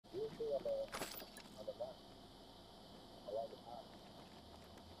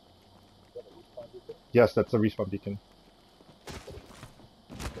Yes, that's a respawn beacon.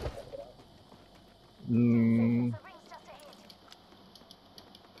 Mm,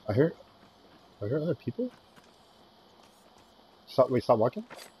 I hear other people. Stop! Wait, stop walking.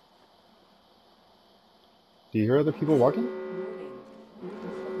 Do you hear other people walking?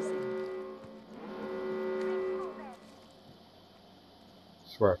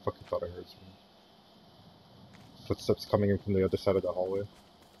 I swear, I fucking thought I heard some footsteps coming in from the other side of the hallway.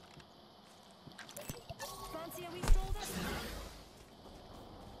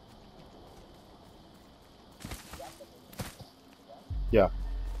 Yeah.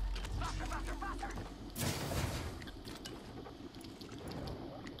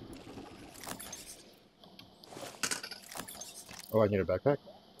 Oh, I need a backpack.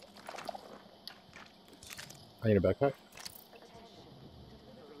 I need a backpack.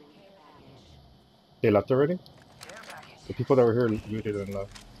 They left already? The people that were here looted and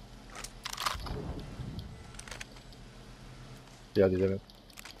left. Yeah, they didn't.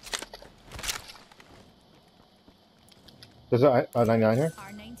 There's a 99 here?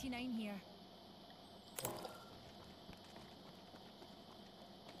 R99 here.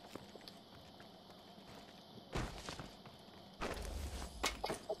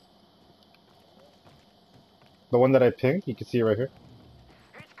 The one that I pinged, you can see it right here.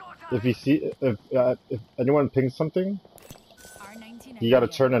 If you see, if anyone pings something, you gotta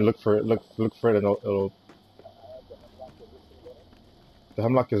turn and look for it. Look for it, and it'll. The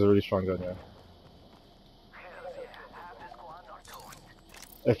Hemlock is a really strong gun, yeah.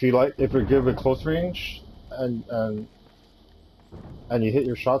 If you give it close range, and you hit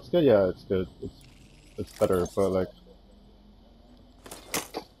your shots good, yeah, it's good. It's better, but like.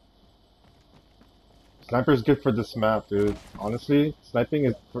 Sniper is good for this map, dude. Honestly, sniping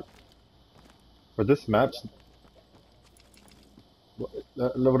is for this map.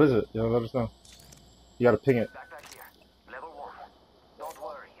 What is it? You know, let us know. You gotta ping it.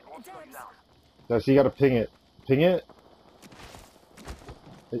 Yeah, so you gotta ping it. Ping it.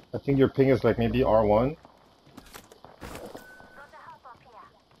 I think your ping is like maybe R1.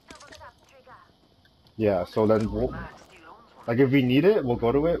 Yeah, so then like if we need it, we'll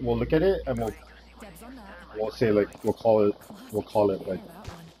go to it, we'll look at it, and we'll say like we'll call it like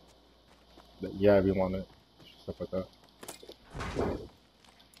yeah, we want it, stuff like that.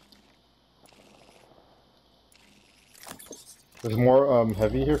 There's more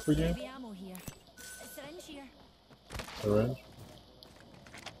heavy here for you. Syringe.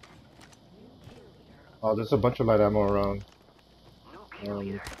 Oh, there's a bunch of light ammo around. Right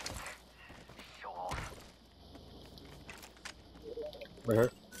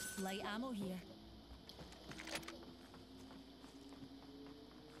here. Light ammo here.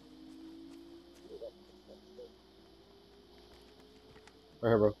 Right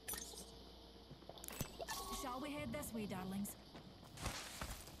here, bro. Shall we head this way, darlings?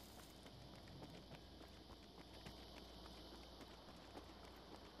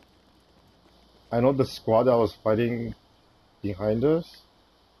 I know the squad that was fighting behind us.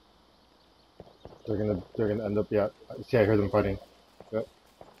 They're gonna end up. Yeah, see, I hear them fighting. Yep.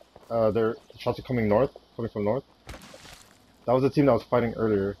 Their shots are coming from north. That was the team that was fighting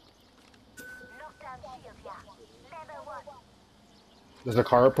earlier. There's a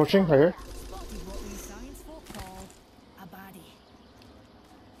car approaching right here.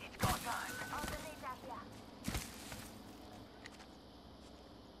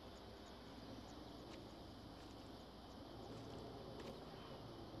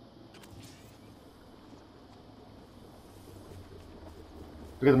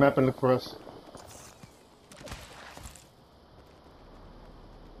 Look at the map and look for us.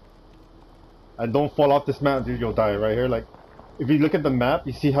 And don't fall off this map, dude. You'll die right here. Like, if you look at the map,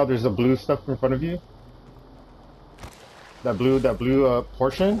 you see how there's a blue stuff in front of you. That blue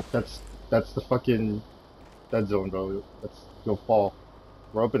portion. That's the fucking dead zone, bro. You'll fall.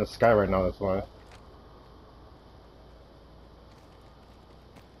 We're up in the sky right now. That's why.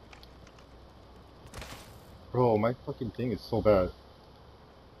 Bro, my fucking thing is so bad.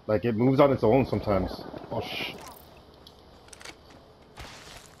 Like, it moves on its own sometimes. Oh,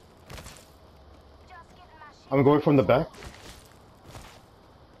 I'm going from the back.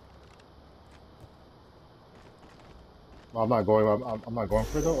 I'm not going. I'm not going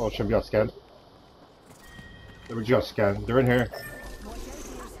for it though. Oh, should we got scanned? Yeah, we just got scanned. They're in here.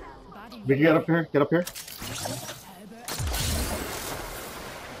 We can get up here. Get up here.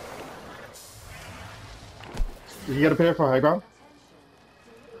 You can get up here for high ground.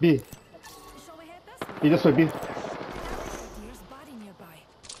 B. B this way, B.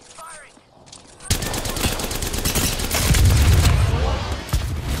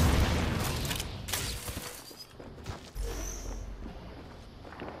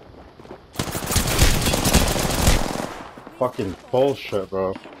 fucking bullshit,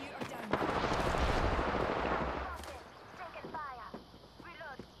 bro.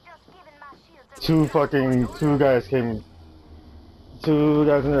 Two guys came, two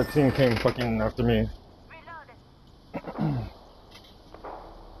guys in their team came fucking after me.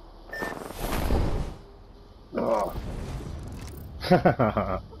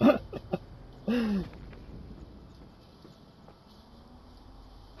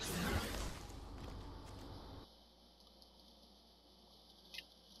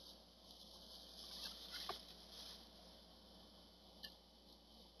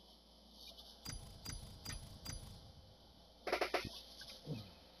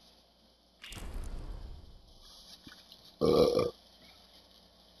 Ugh.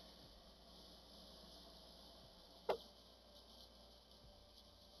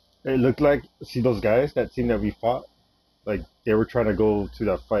 It looked like, see those guys, that team that we fought? Like, they were trying to go to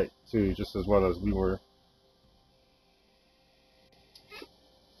that fight too, just as well as we were.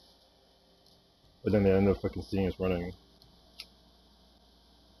 But then they ended up fucking seeing us running.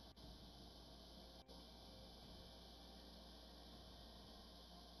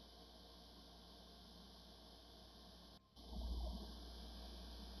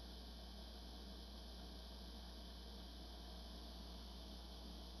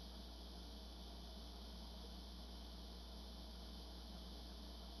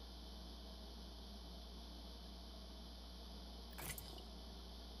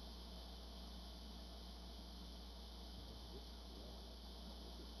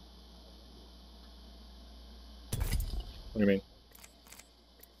 What do you mean?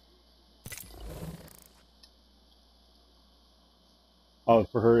 Oh,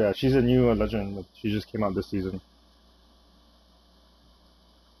 for her, yeah. She's a new legend. She just came out this season.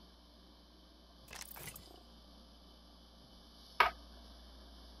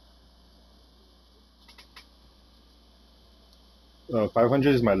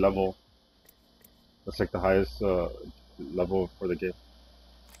 500 is my level. That's like the highest level for the game.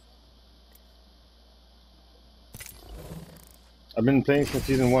 I've been playing since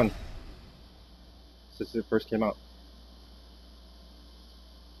season 1. Since it first came out.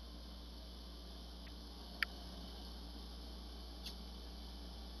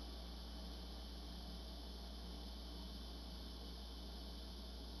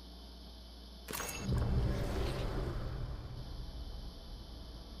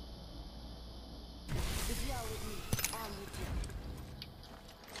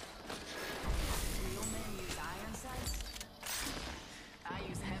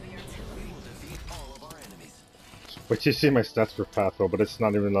 But you see my stats for Path though, but it's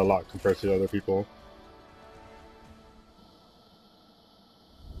not even a lot compared to other people.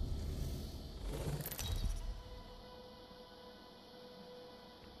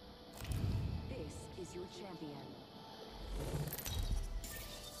 This is your champion.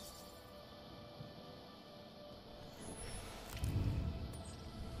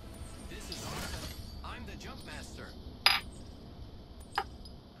 This is Arthur. I'm the jump master.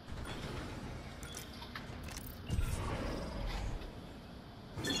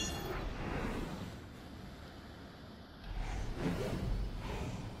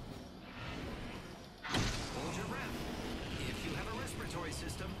 Hold your breath. If you have a respiratory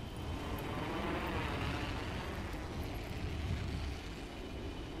system.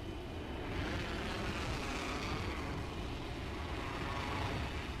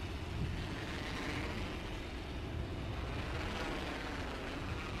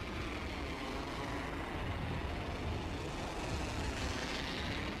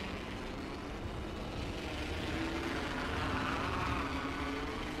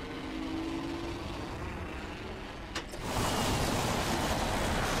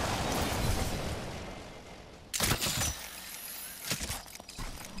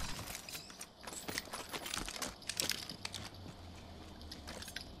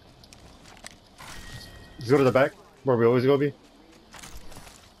 Let's go to the back, where we always go be.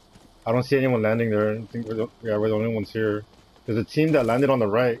 I don't see anyone landing there. I think we're the only ones here. There's a team that landed on the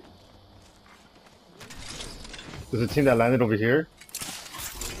right. There's a team that landed over here.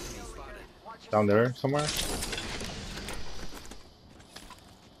 Down there somewhere.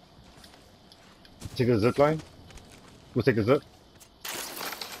 Take the zip line. We'll take the zip.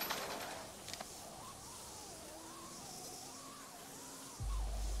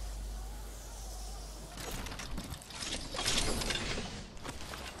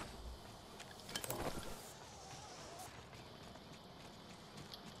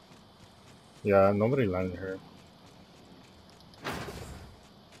 Yeah, nobody landed here.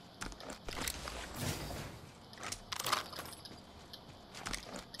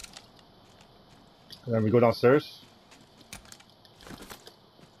 And then we go downstairs.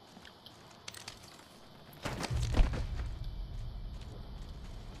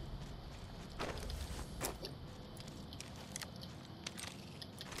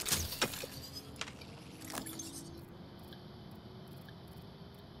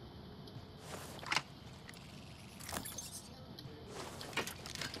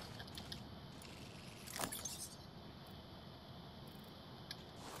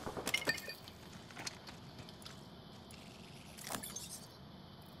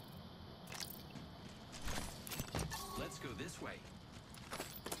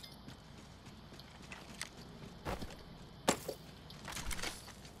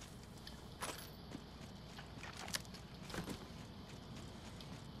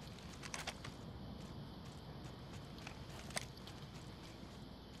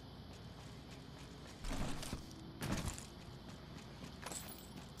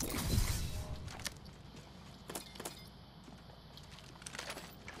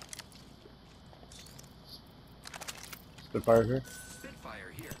 Spitfire here.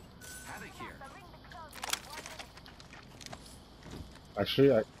 Spitfire here. Havoc here.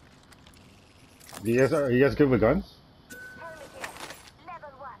 Actually, are you guys good with guns?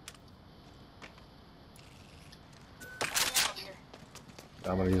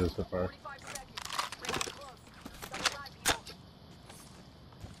 I'm gonna use a Spitfire.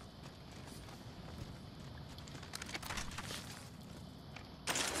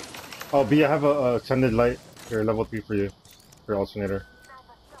 Oh, B, I have a extended light here, level 3 for you, for your alternator.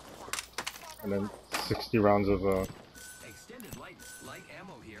 And then 60 rounds of Extended light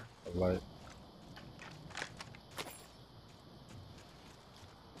ammo here. light.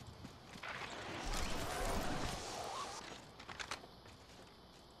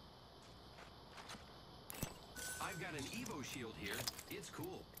 I've got an Evo shield here. It's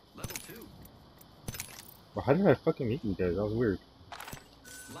cool. Level 2. Well, how did I fucking meet you guys? That was weird.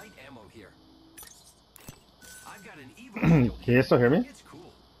 Light ammo here. I've got an Evo shield Can you still hear me? It's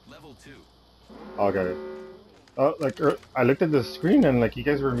cool. Level 2. Oh, okay. Oh, like, I looked at the screen and like you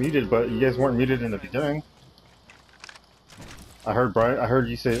guys were muted, but you guys weren't muted in the beginning. I heard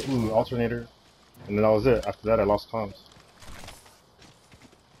you say, ooh, alternator. And then that was it. After that, I lost comms.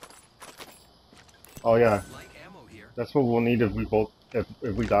 Oh yeah, Light ammo here. that's what we'll need if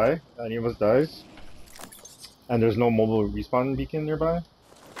we die, any of us dies, and there's no mobile respawn beacon nearby.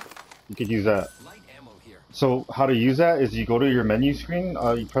 You could use that. Light ammo here. So how to use that is you go to your menu screen,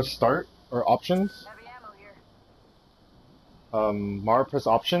 you press start or options. Mar press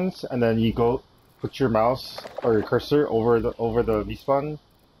options, and then you go put your mouse or your cursor over the respawn,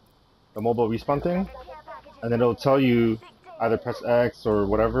 the mobile respawn thing, and then it'll tell you either press X or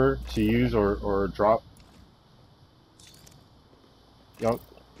whatever to use or drop. You know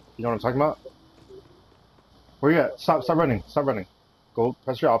what I'm talking about? Where you at? Stop running. Stop running. Go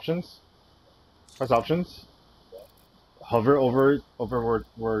press your options. Press options. Hover over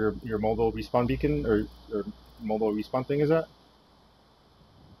where your mobile respawn beacon or your mobile respawn thing is at.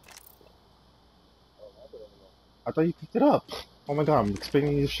 I thought you picked it up. Oh my god, I'm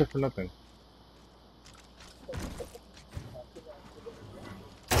explaining this shit for nothing.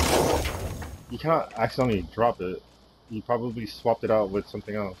 You cannot accidentally drop it. You probably swapped it out with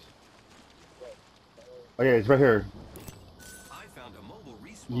something else. Oh yeah, it's right here. I found a mobile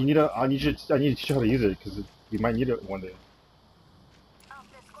respawn. I need to teach you how to use it because you might need it one day.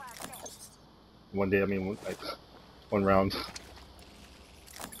 One day, I mean, like, one round.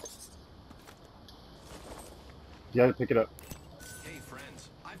 You gotta pick it up. Hey friends,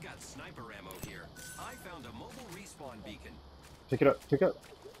 I've got sniper ammo here. I found a mobile respawn beacon. Pick it up. Pick up.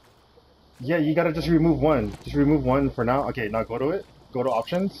 Yeah, you gotta just remove one. Just remove one for now. Okay, now go to it. Go to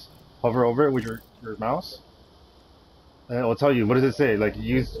options. Hover over it with your mouse. And it will tell you, what does it say? Like,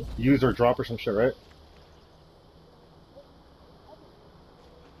 use or drop or some shit, right?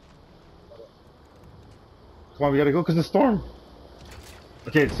 Come on, we gotta go because the storm.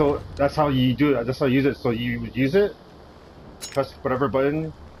 Okay, so that's how you do it. That's how you use it. So you would use it, press whatever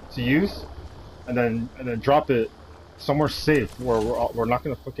button to use, and then drop it somewhere safe where we're not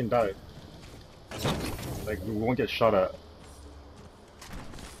gonna fucking die. Like we won't get shot at.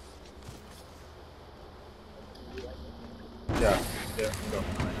 Yeah, go.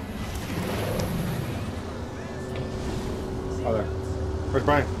 Oh, there. Where's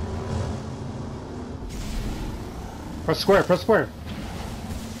Brian? Press square. Press square.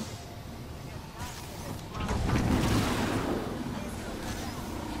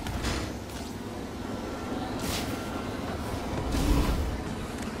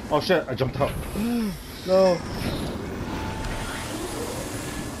 Oh shit, I jumped out. No.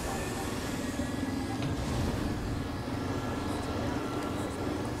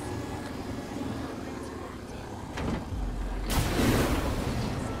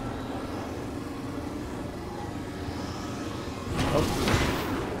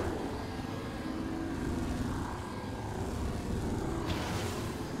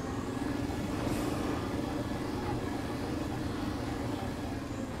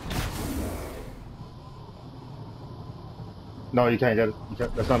 No, you can't get it. You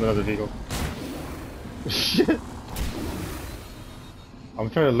can't. That's not another vehicle. Shit. I'm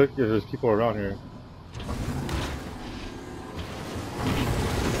trying to look if there's people around here.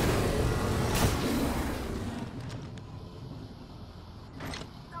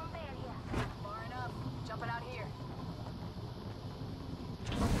 Far enough. Jumping out here.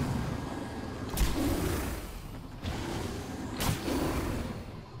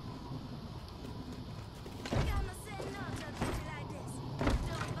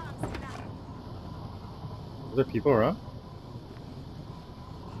 Is there people around?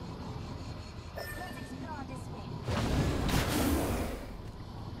 Let's explore this way.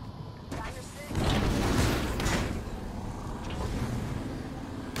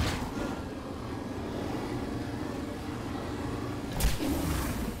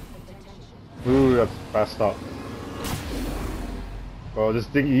 Ooh, that's fast stop. Bro, this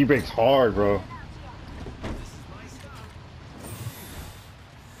thing e-brakes hard, bro.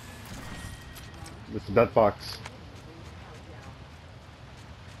 It's a dead box.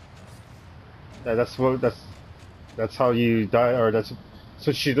 Yeah, that's how you die, or that's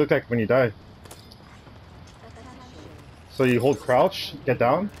what she look like when you die. So you hold crouch, get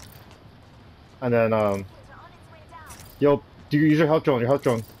down, and then yo, do you use your health drone? Your health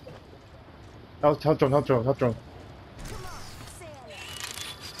drone. Health drone, health drone, health drone.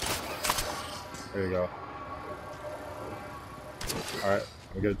 There you go. Alright,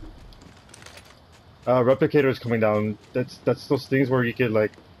 I'm good. Replicator is coming down. That's those things where you could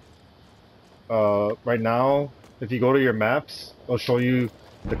like right now, if you go to your maps, it'll show you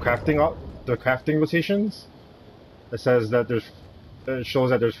the crafting rotations. It says that it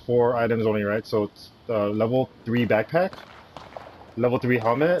shows that there's 4 items only, right? So it's level 3 backpack, level 3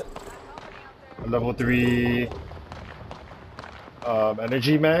 helmet, level 3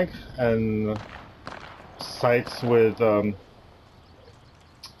 energy mag, and sights with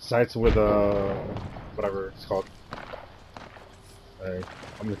whatever it's called.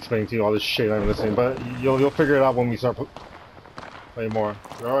 I'm explaining to you all this shit I'm listening, but you'll figure it out when we start playing more.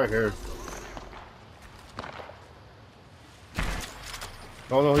 They're all right here.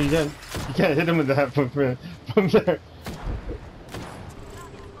 Oh no, you can't hit him with that from there.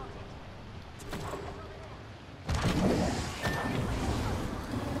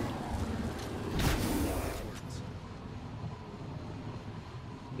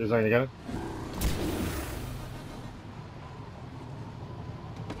 There's nothing again.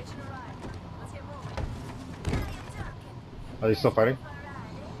 Are they still fighting?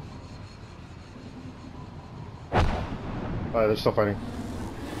 Alright, they're still fighting.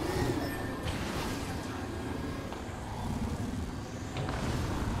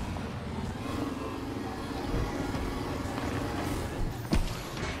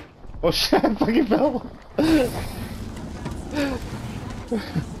 Oh shit, I fucking fell!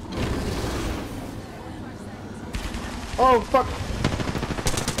 Oh fuck!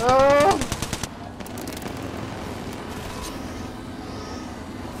 Oh!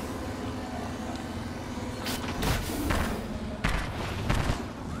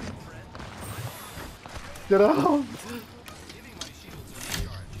 Get out!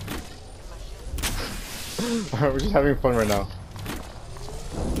 Alright, we're just having fun right now.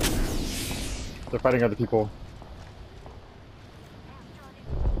 They're fighting other people.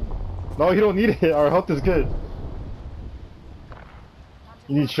 No, you don't need it. Our health is good.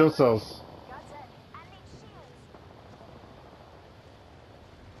 You need shield cells.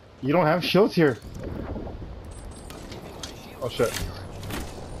 You don't have shields here. Oh shit.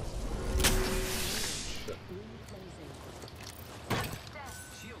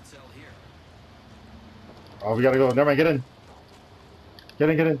 Oh, we gotta go. Never mind, get in. Get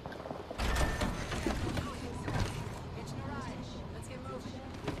in, get in.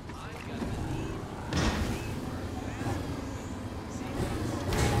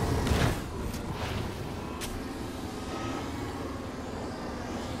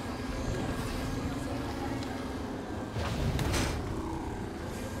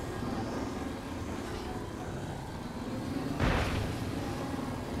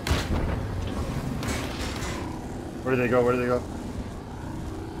 Where did they go? Where did they go?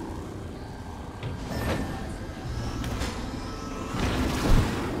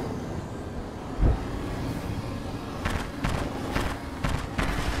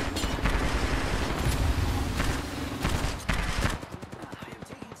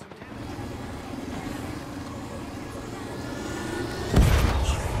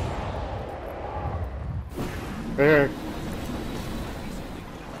 Here.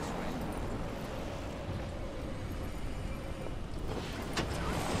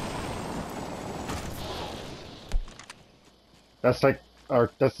 That's like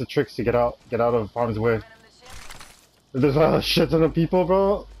that's the tricks to get out of harm's way. There's a shit ton of people,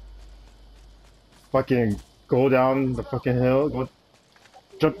 bro. Fucking go down the fucking hill, go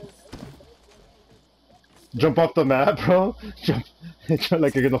jump off the map, bro. Jump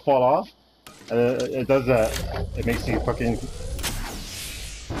like you're gonna fall off. And it does that. It makes you fucking.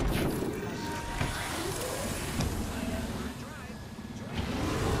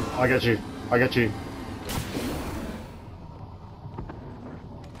 I get you. I get you.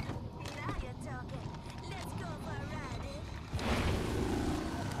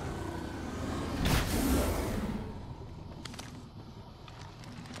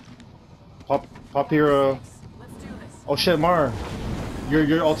 Pop your oh shit, Mar.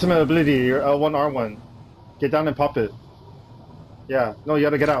 Your ultimate ability, your L1 R1. Get down and pop it. Yeah, no, you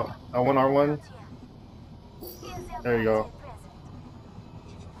gotta get out. R1R1. There you go.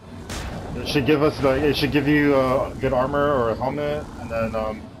 It should give us like it should give you good armor or a helmet, and then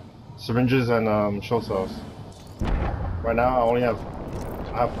syringes and shield cells. Right now, I have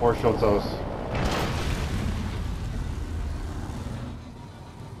 4 shield cells.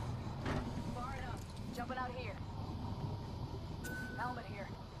 Far enough. Jumping out here. Helmet here.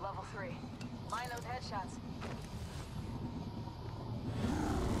 Level 3. Mind those headshots.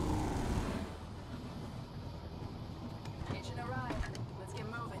 Kitchen arrived. Let's get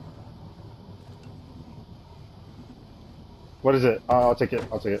moving. What is it? I'll take it.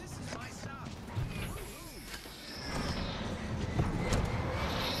 I'll take it. This is my stop.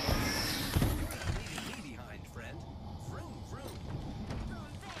 Leaving me behind, friend. Vroom, vroom.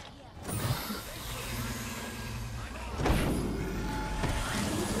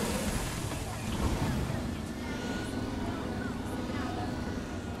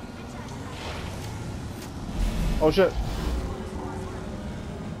 Oh shit.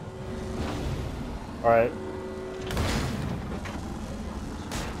 Alright.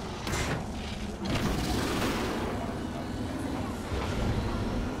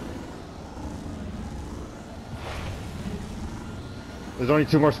 There's only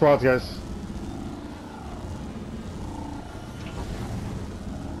 2 more squads, guys.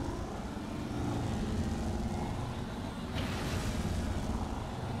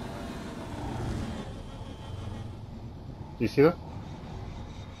 Do you see that?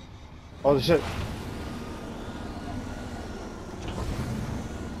 Oh shit.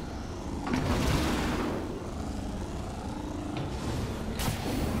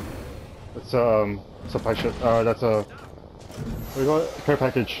 It's a supply ship. That's a what do you call it? Care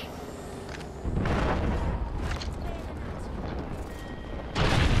package.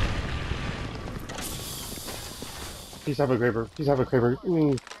 Please have a graver. Please have a graver.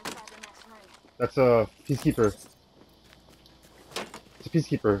 Ooh. That's a peacekeeper. It's a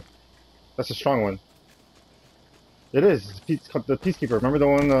peacekeeper. That's a strong one. It is. It's the peacekeeper. Remember the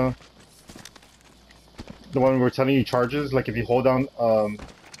one we were telling you charges? Like if you hold down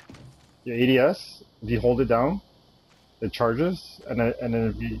your ADS, if you hold it down, it charges, and then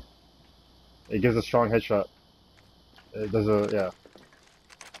it gives a strong headshot. It does a yeah.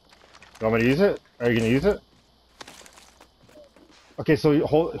 You want me to use it? Are you gonna use it? Okay, so you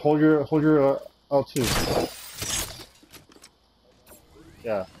hold your L2.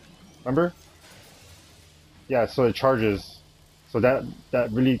 Yeah, remember? Yeah, so it charges, so that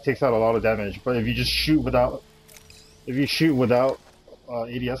really takes out a lot of damage. But if you just shoot without,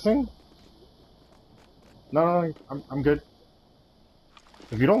 ADSing, no, I'm good.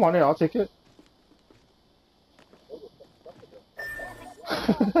 If you don't want it, I'll take it.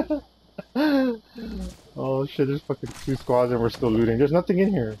 Oh shit, there's fucking 2 squads and we're still looting. There's nothing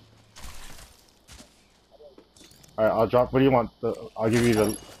in here. Alright, I'll drop. What do you want? I'll give you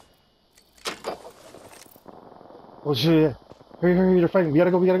the... Oh shit, yeah. Hurry, they're fighting. We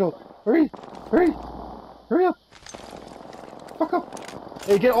gotta go. Hurry up. Fuck up.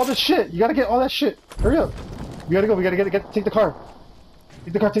 Hey, get all this shit. You gotta get all that shit. Hurry up. We gotta go. We gotta take the car.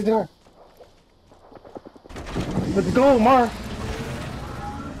 Take the car. Let's go, Mar.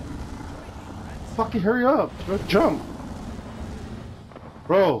 Fucking hurry up. Go jump.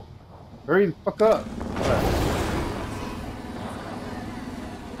 Bro, hurry the fuck up. Right.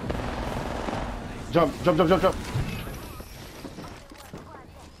 Jump.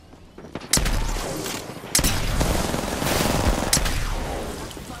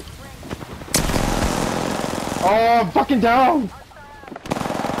 Oh, I'm fucking down!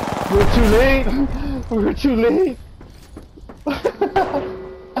 We were too late!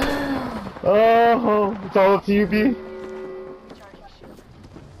 Oh, it's all up to you, B.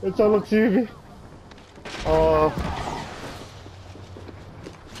 It's all up to you, B. Oh.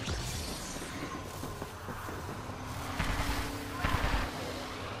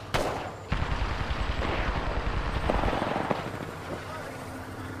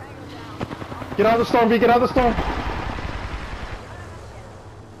 Get out of the storm, B, get out of the storm!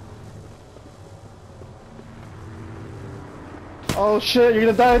 Oh shit, you're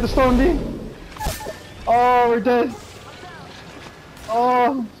gonna die in the storm, B! Oh, we're dead!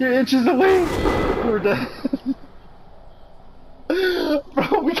 Oh, you're inches away! We're dead.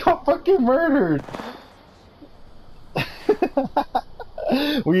 Bro, we got fucking murdered!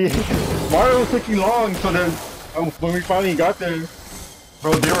 Mario was taking long, so then when we finally got there,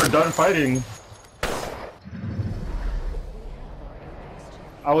 bro, they were done fighting.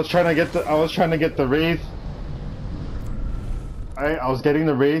 I was trying to get the Wraith. I was getting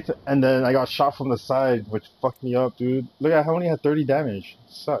the wraith, and then I got shot from the side, which fucked me up, dude. Look, I only had 30 damage.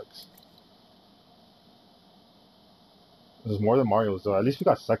 Sucks. This is more than Mario's, though. At least we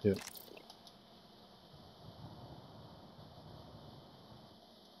got second.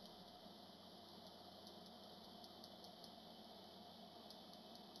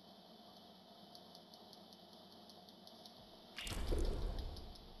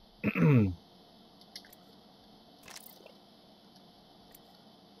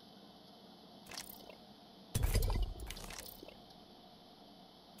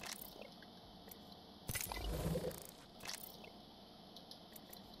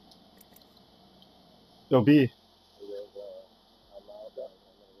 Yo, B.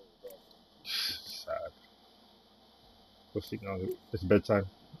 Sad. Go sleep now, dude. It's bedtime.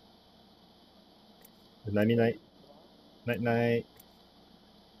 Nighty night. Night night.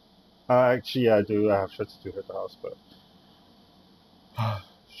 Actually, yeah, I do. I have shit to do at the house, but.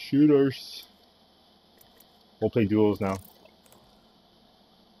 Shooters. We'll play duos now.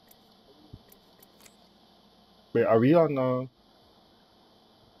 Wait, are we on,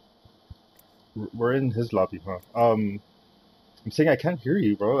 we're in his lobby, huh? I'm saying I can't hear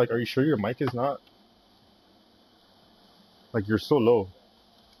you, bro. Like, are you sure your mic is not? Like, you're so low.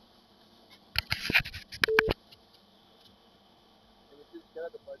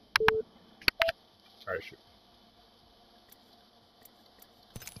 Alright, shoot.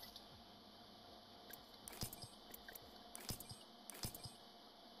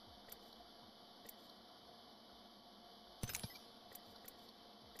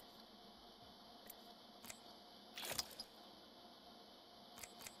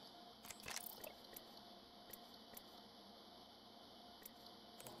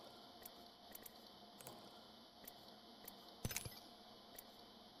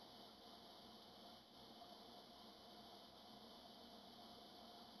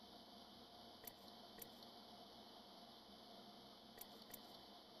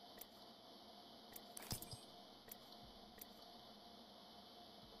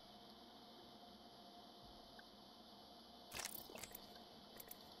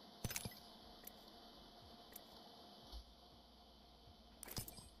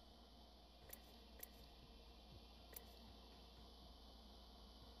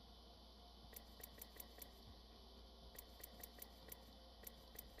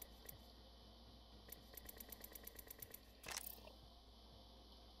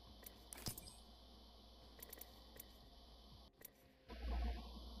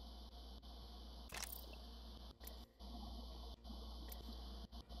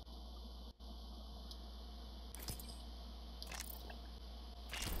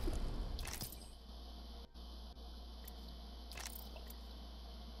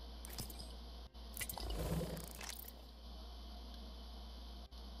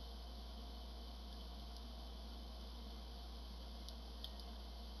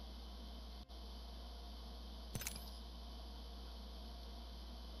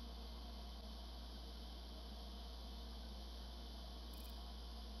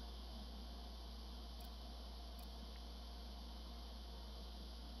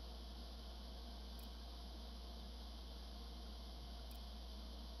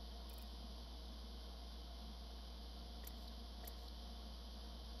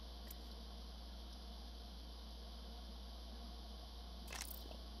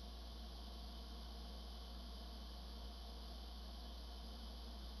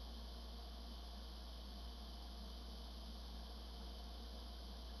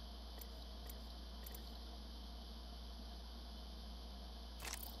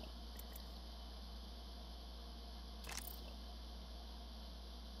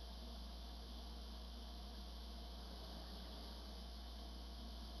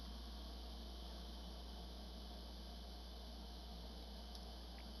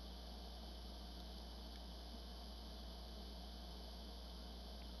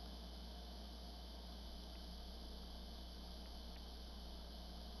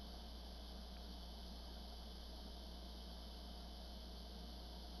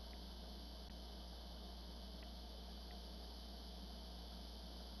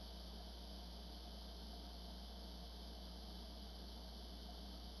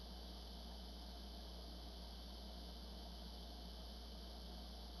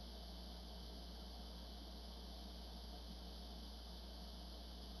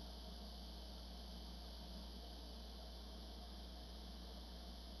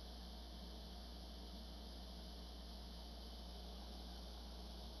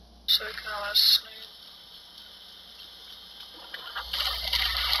 So can I sleep?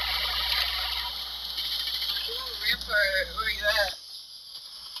 Reaper, you at?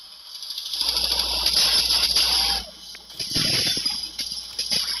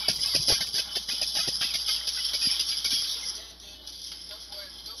 She's dead, dude. Go for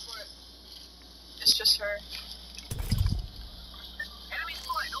it. Go for it. It's just her. Enemy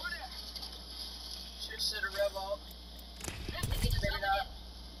spotted over there. Should've said a rev alt. Maybe not.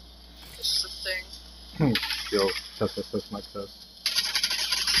 This is the thing. Yo, test, mic test.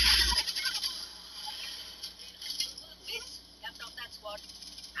 That's off that squad.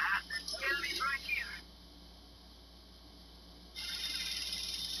 Enemies right here.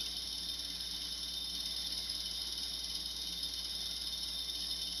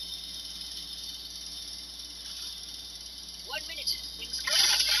 One minute. Things go.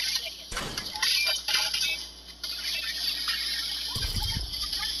 Steady.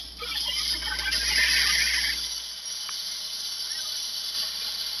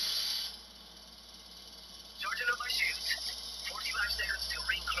 Charging up my shields. 45 seconds till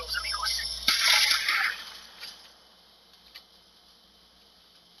ring close, amigos.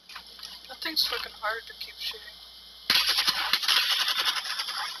 That thing's fucking hard to keep shooting.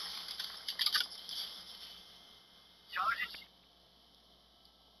 Charging.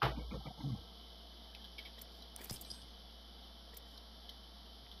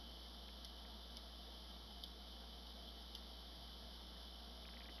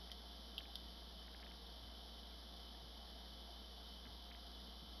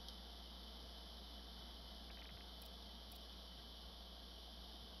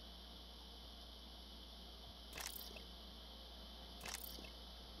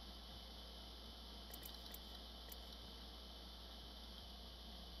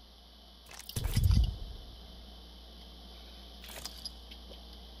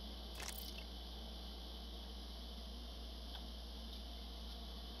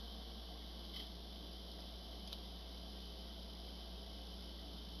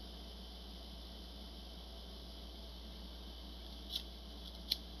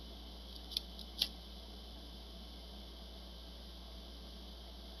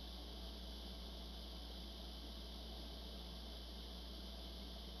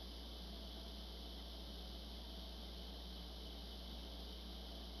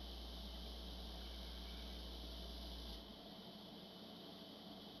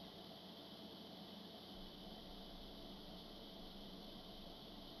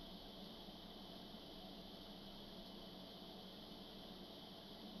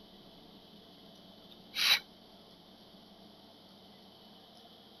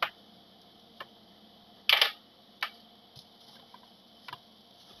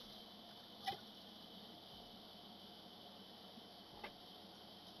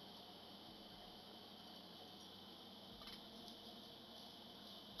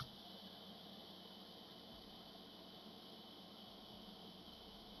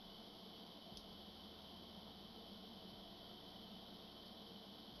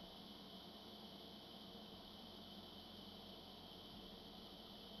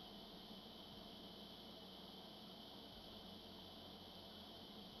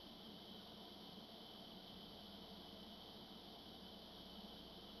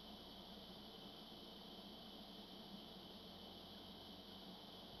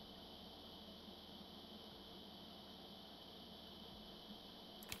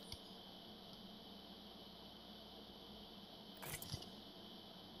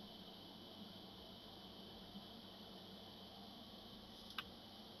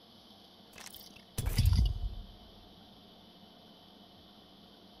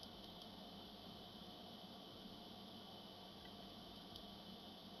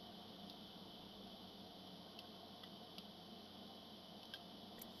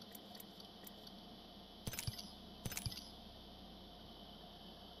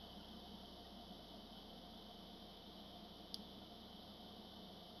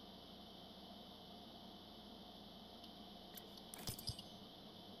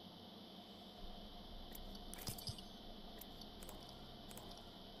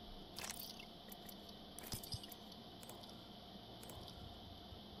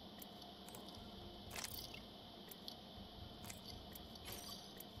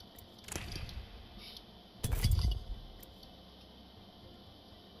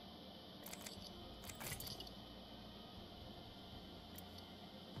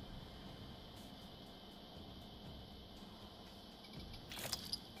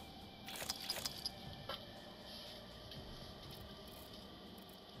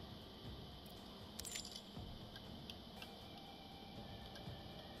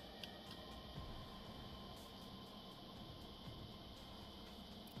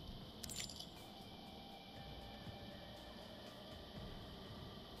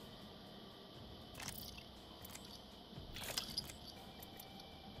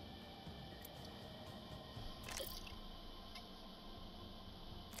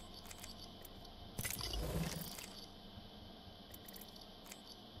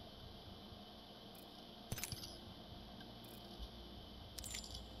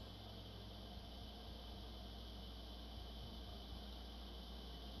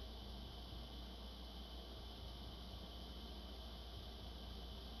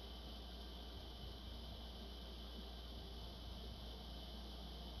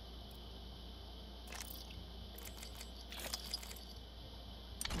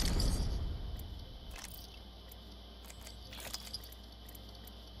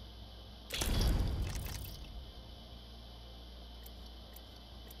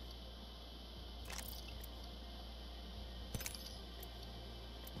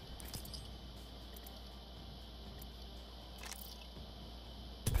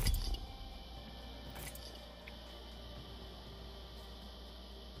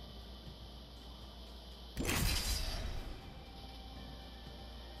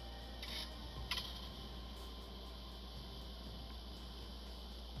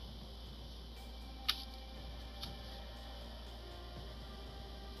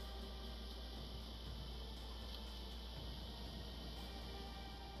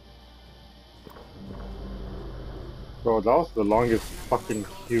 Bro, that was the longest fucking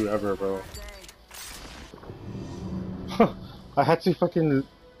queue ever, bro. I had to fucking.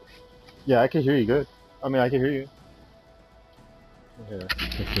 Yeah, I can hear you good. I mean, I can hear you. Yeah.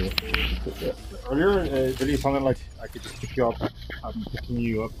 Okay. Earlier, it really sounded like I could just pick you up. I'm picking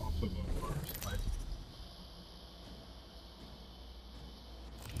you up off of the cars.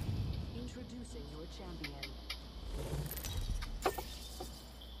 Introducing your champion.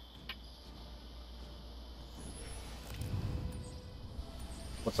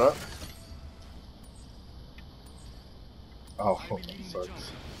 What's up? Oh,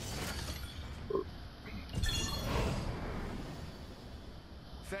 sucks.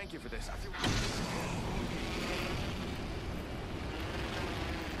 Thank you for this. I feel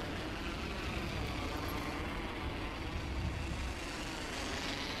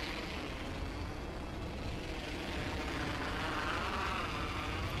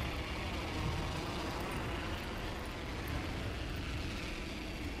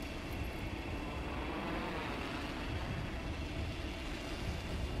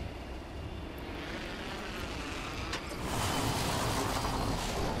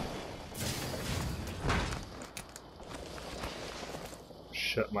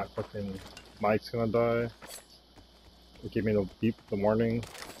Shit, my fucking mic's gonna die. It gave me the beep, the warning.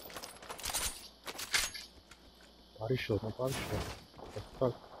 Body shield, my body shield. What the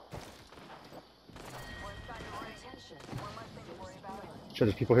fuck? Attention. One less thing to worry about. Shit,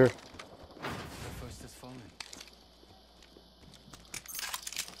 there's people here. the first is falling.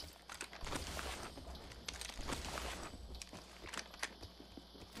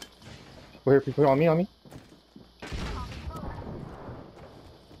 People here, people here. On me, on me.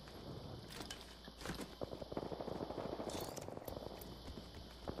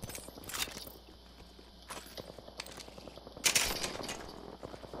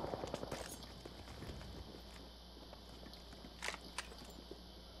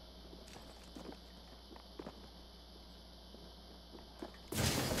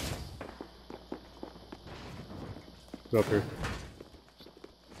 They're up here.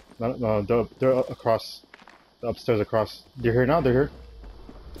 No, no, they're across. The upstairs across. They're here now, they're here.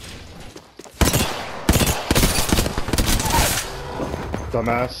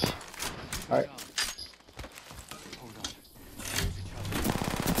 Dumbass. Alright. Hold on.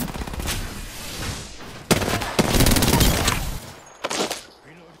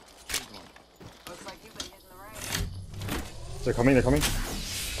 Reload. Killed one. Looks like you've been hitting the right. They're coming, they're coming. Hold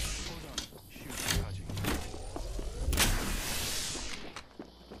on. Shield charging.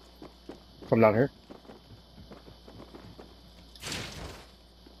 Come down here.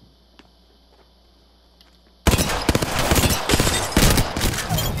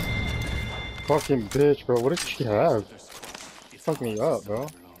 Fucking bitch, bro. What did she have? Fuck me up, bro.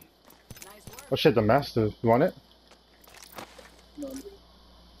 Nice work. Oh shit, the master. You want it? Hold on.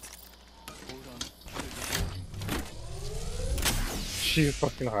 She's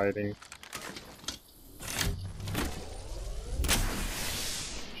fucking hiding.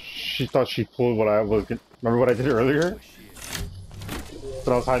 She thought she pulled what I was. Remember what I did earlier?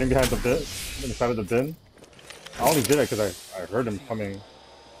 But I was hiding behind the bin, inside of the bin. I only did it because I heard him coming.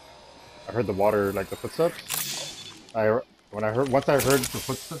 I heard the water, like the footsteps. Once I heard the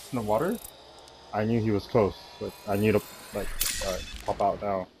footsteps in the water, I knew he was close. Like I knew to like pop out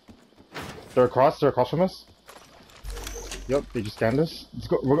now. They're across from us. Yep, they just scanned us. Let's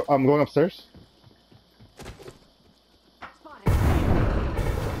go. I'm going upstairs.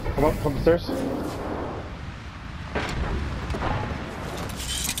 Come upstairs.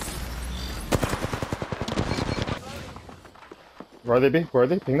 Where are they, B? Where are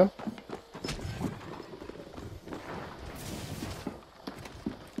they? Ping them.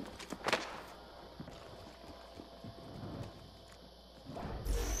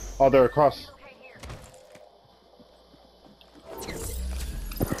 Oh, they're across. Drone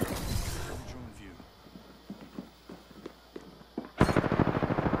view.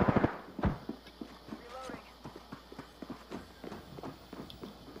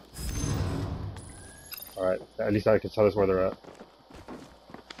 Alright, at least I can tell us where they're at.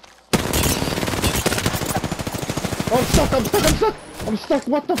 Oh, I'm stuck! I'm stuck! I'm stuck! I'm stuck!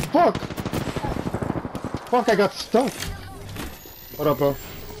 What the fuck? Fuck, I got stuck! What up, bro?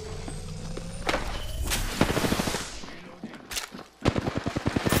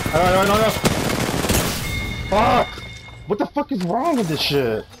 No. Fuck! What the fuck is wrong with this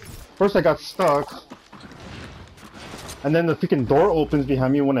shit? First I got stuck. And then the freaking door opens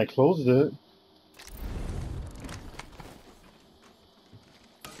behind me when I closed it.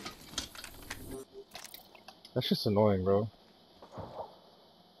 That's just annoying, bro.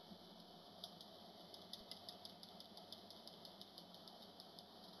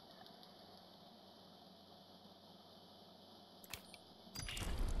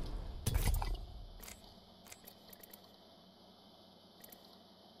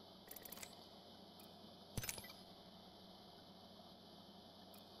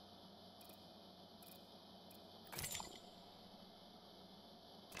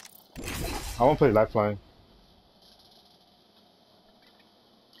 I want to play Lifeline.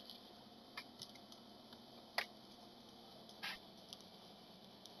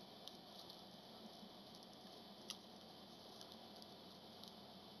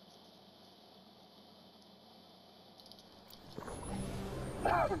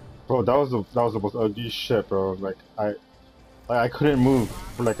 Bro, that was the most ugly shit, bro. Like I couldn't move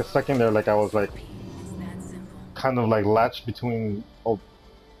for like a second there. Like I was like kind of like latched between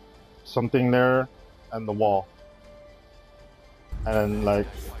something there and the wall. And like,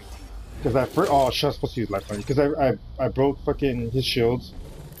 cause I first, oh shit, I was supposed to use Lifeline. Because I broke fucking his shields.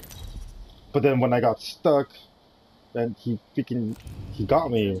 But then when I got stuck, then he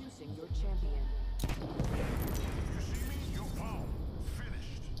got me. Introducing your champion.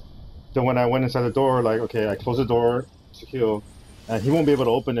 Then when I went inside the door, like, okay, I closed the door to heal, and he won't be able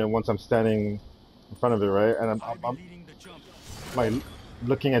to open it once I'm standing in front of it, right? And I'm like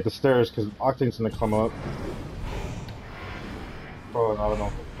looking at the stairs because Octane's gonna come up. Bro, I don't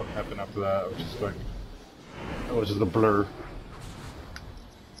know what happened after that. It was just like, it was just a blur.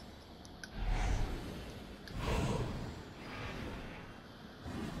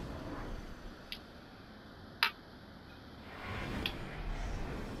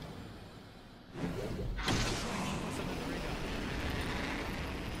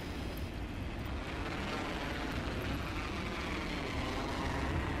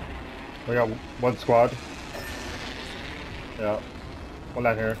 We got one squad. Yeah. One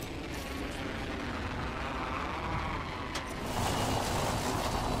down here.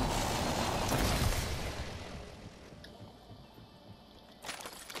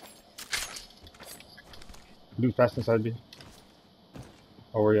 Loot fast inside me.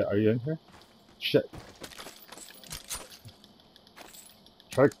 Oh, are you in here? Shit.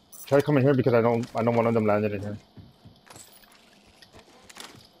 Try to come in here because I don't want one of them landed in here.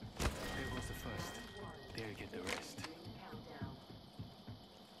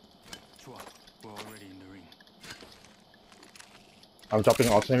 I'm dropping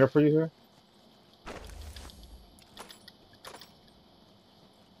alternator for you here.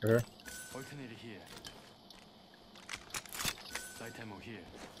 Here. Alternator here. Light ammo here.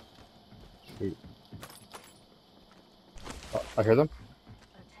 Sweet. I hear them.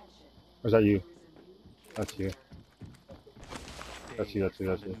 Or is that you? That's you. That's you. That's you.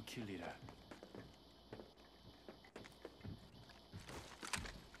 That's you.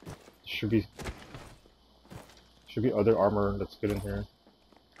 Should be other armor that's good in here.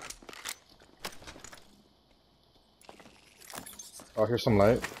 Oh, here's some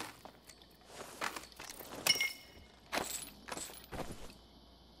light.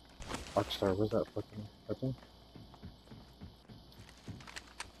 Arcstar, where's that fucking weapon?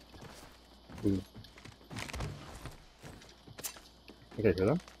 Ooh. Okay, hear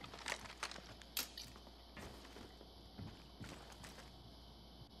them?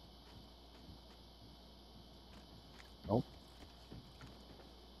 Nope.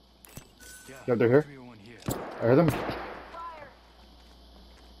 Yeah, they're here. I hear them.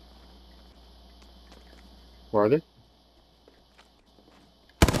 Where are they?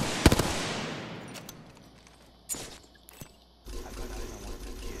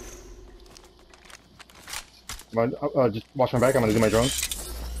 Just watch my back. I'm gonna do my drone.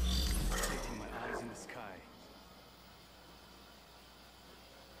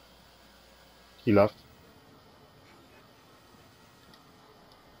 He left.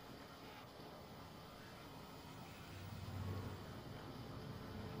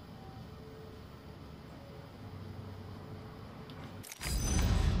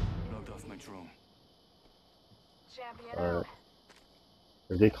 Alright.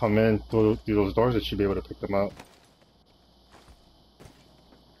 If they come in through those doors, it should be able to pick them out.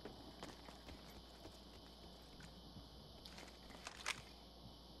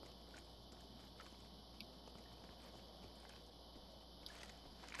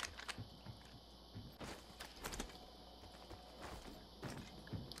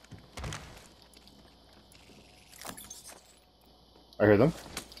 I hear them.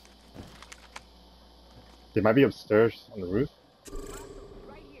 They might be upstairs on the roof.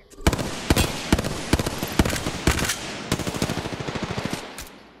 Right here.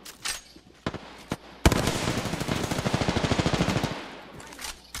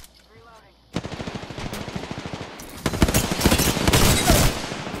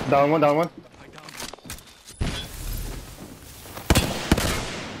 Down one, down one.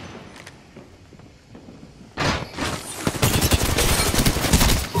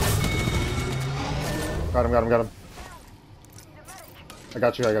 Got him. I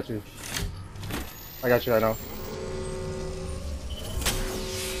got you. I know.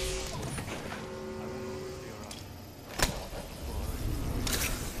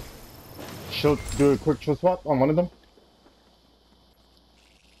 shield, do a quick shield swap on one of them.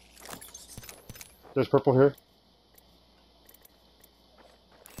 There's purple here.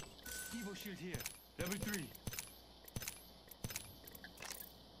 Evo shield here. Level 3.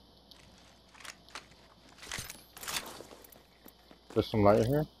 There's some light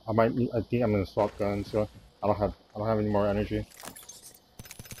here. I think I'm gonna swap guns, so I don't have any more energy.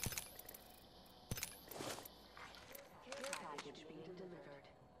 Care package being delivered.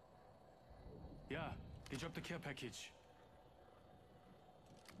 Yeah, they dropped the care package.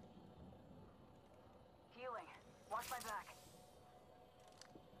 Healing. Watch my back.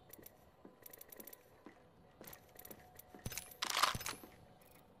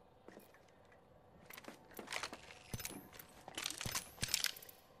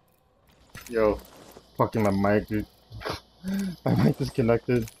 Yo, fucking my mic, dude. My mic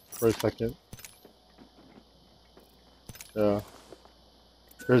disconnected for a second. Yeah.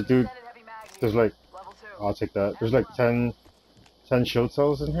 There's dude. Extended heavy mag here. There's like, Level 2. I'll take that. There's like 10 shield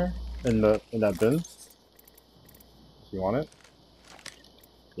cells in here in that bin. If you want it.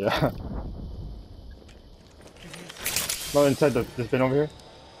 Yeah. No, inside this bin over here.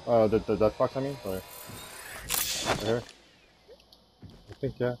 The death box. I mean, sorry. Right here. I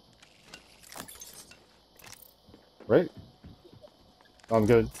think yeah. Right? I'm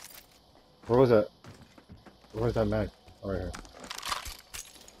good. Where was that? Where was that mag? Oh, right here.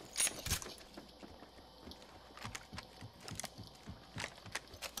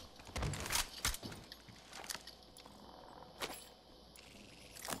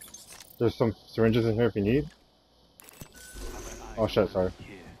 There's some syringes in here if you need. Oh shit, sorry. Here.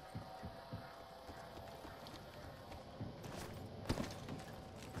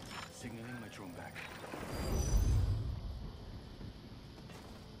 Signaling my drone back.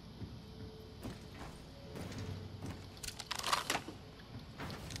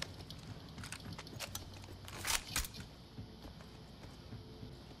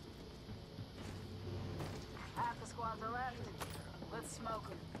 Half the squads are left. Let's smoke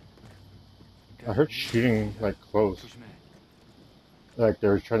them. I heard shooting like close. 조심해. Like they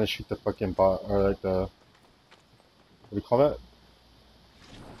were trying to shoot the fucking bot, or like the, what do you call that?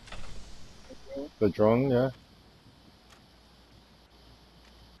 The drone, yeah.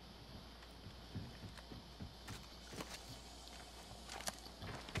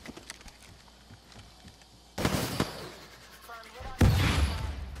 Firm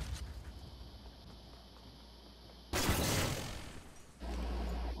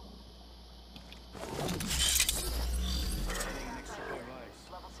hit on your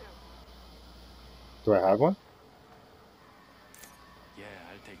level 2. Do I have one? Yeah,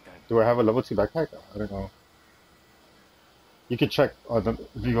 I'll take that. Do I have a level 2 backpack? I don't know. You can check if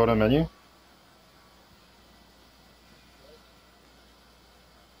you go to the menu.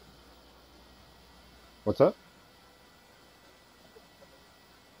 What's up?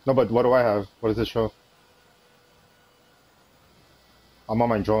 No, but what do I have? What does it show? I'm on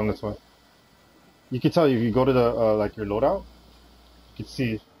my drone this one. You can tell if you go to the like your loadout, you can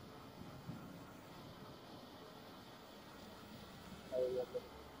see.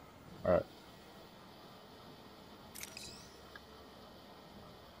 Alright.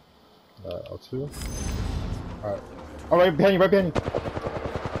 L2. Alright. Alright, behind you, right behind you.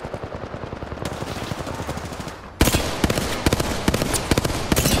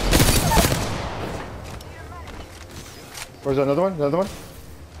 Where's another one? Another one?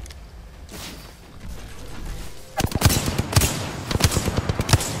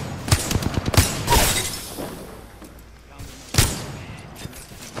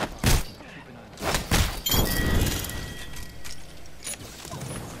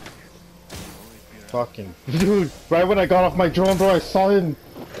 Fucking dude, right when I got off my drone, bro, I saw him.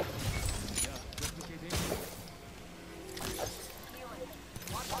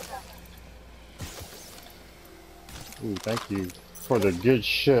 Ooh, thank you for the good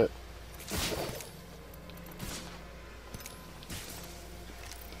shit.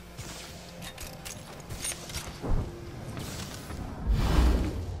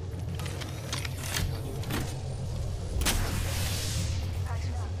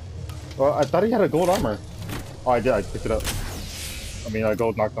 Well, I thought he had a gold armor. Oh, I did. I picked it up. I mean, a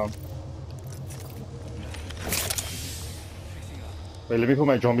gold knockdown. Wait, let me put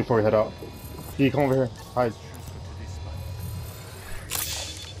my drone before we head out. He come over here. Hide.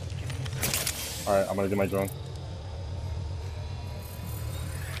 Alright, I'm gonna do my drone. Into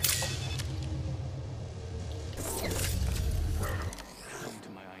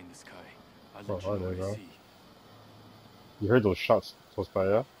my eye in the sky. I'll Bro, let you know there you what I go. see. You heard those shots close by,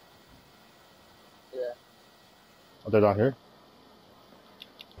 yeah? Yeah. Oh, they're down here?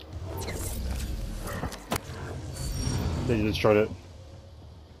 They destroyed it.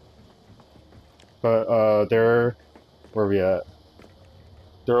 But they're where are we at?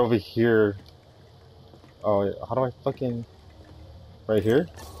 They're over here. Oh, wait, how do I fucking right here?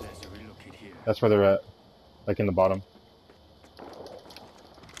 There's a relocate here. That's where they're at, like in the bottom.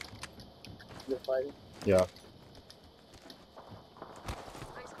 You're fighting. Yeah.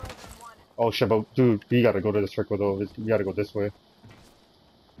 Rings closing in 1. Oh shit, but dude, we gotta go to the circle though. We gotta go this way.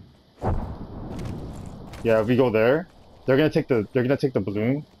 Yeah, if we go there, they're gonna take the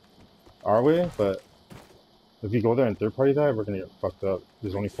balloon our way, but if we go there and third party die, we're gonna get fucked up.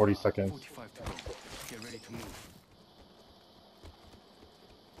 There's only 40 seconds. 45 to go. Get ready to move.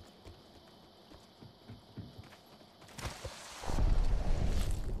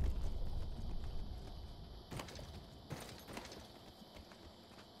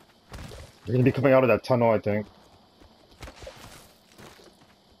 They're gonna be coming out of that tunnel, I think.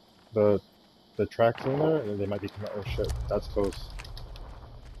 The tracks in there, and they might be coming out. Oh shit, that's close.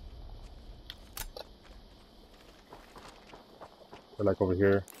 They're like over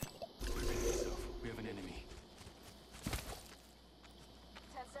here. Prepare yourself. We have an enemy.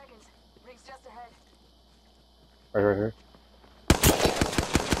 10 seconds. Rings just ahead. Right here.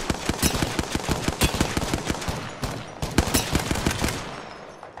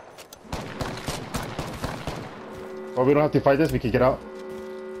 Well, we don't have to fight this, we can get out.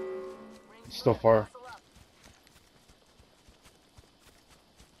 Rings It's still clear. far. Muscle up.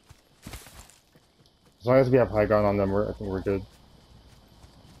 As long as we have high ground on them, I think we're good.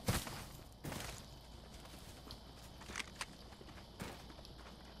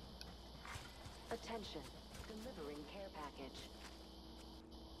 Attention. Delivering care package.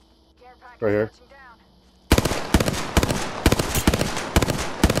 Care package Right here. touching down.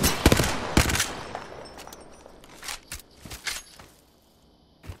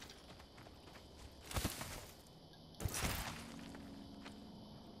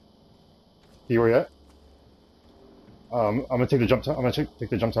 You were yet? I'm gonna take the jump tower. I'm gonna take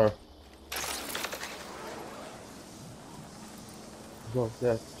the jump tower. Go,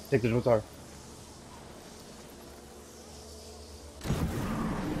 yeah, take the jump tower.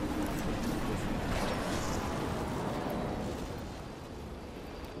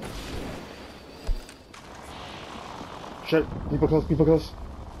 Shit, people close, people close.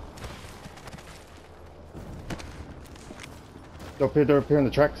 They're up here in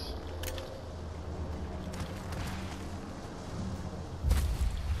the tracks.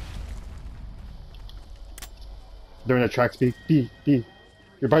 They're in the tracks, B. B.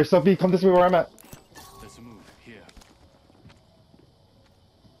 You're by yourself, B. Come this way where I'm at. Let's move. Here.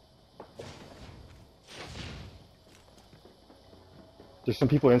 There's some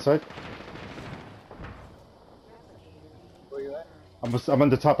people inside. Where you at? I'm on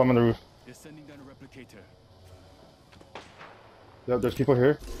the top, I'm on the roof. They're sending down a replicator. Yeah, there's people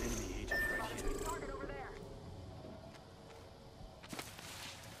here. Enemy agent right here. Target over there.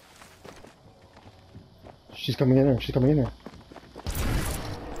 She's coming in here, she's coming in here.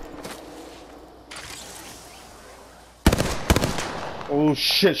 Oh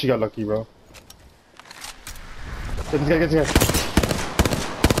shit, she got lucky, bro. Get this guy, get this guy.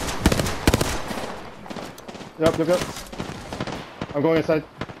 Yep. I'm going inside.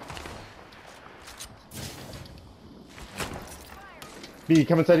 B,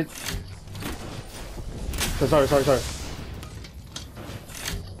 come inside. Sorry. Recharging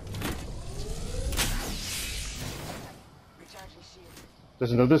shield.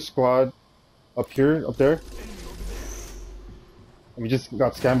 There's another squad up here, up there. And we just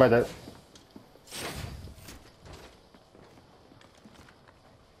got scanned by that.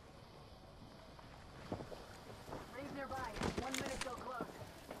 Rings nearby. 1 minute till close.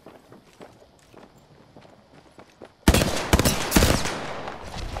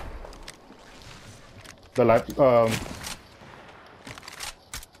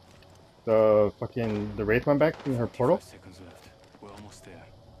 The the Wraith went back in her portal. 5 seconds left. We're almost there.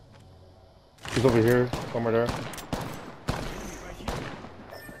 She's over here, somewhere there. Enemy right here.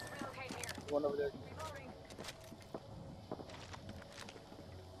 Relocate here. One over there. Reloading.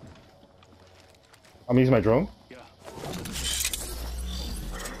 I'm using my drone. Yeah.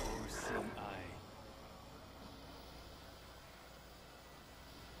 All-seeing eye.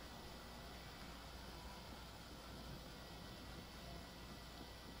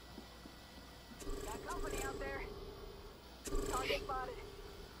 Got company out there. Target spotted.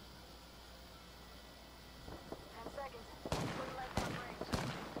 10 seconds. Putting left on range.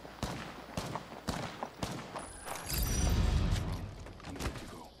 I'm good to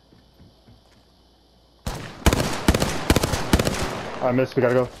go. I missed, we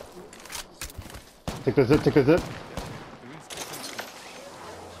gotta go. Take the zip. Relocating.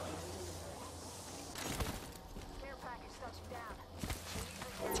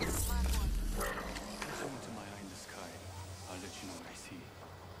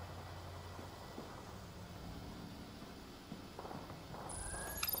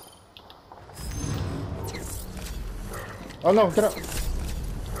 Oh no, get out!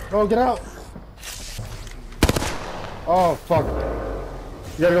 No, get out! Oh fuck!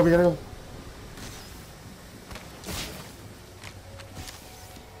 We gotta go, we gotta go.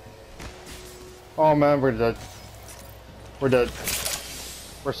 Oh man, we're dead. We're dead.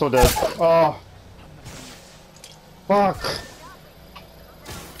 We're so dead. Oh! Fuck!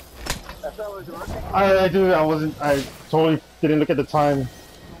 I totally didn't look at the time.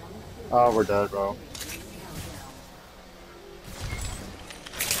 Oh, we're dead, bro.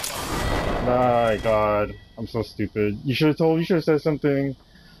 My god. I'm so stupid. You should have said something.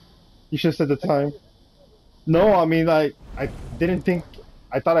 You should have said the time. No, I mean, I didn't think,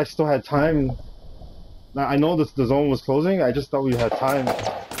 I thought I still had time. Now, I know the zone was closing, I just thought we had time.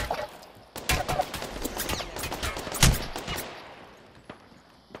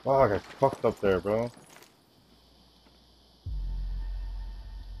 Fuck, I fucked up there, bro.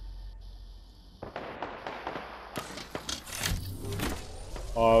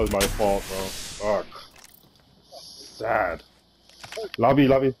 Oh, it was my fault, bro. Fuck. Sad. Lobby,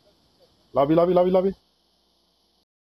 lobby. Lobby, lobby, lobby, lobby.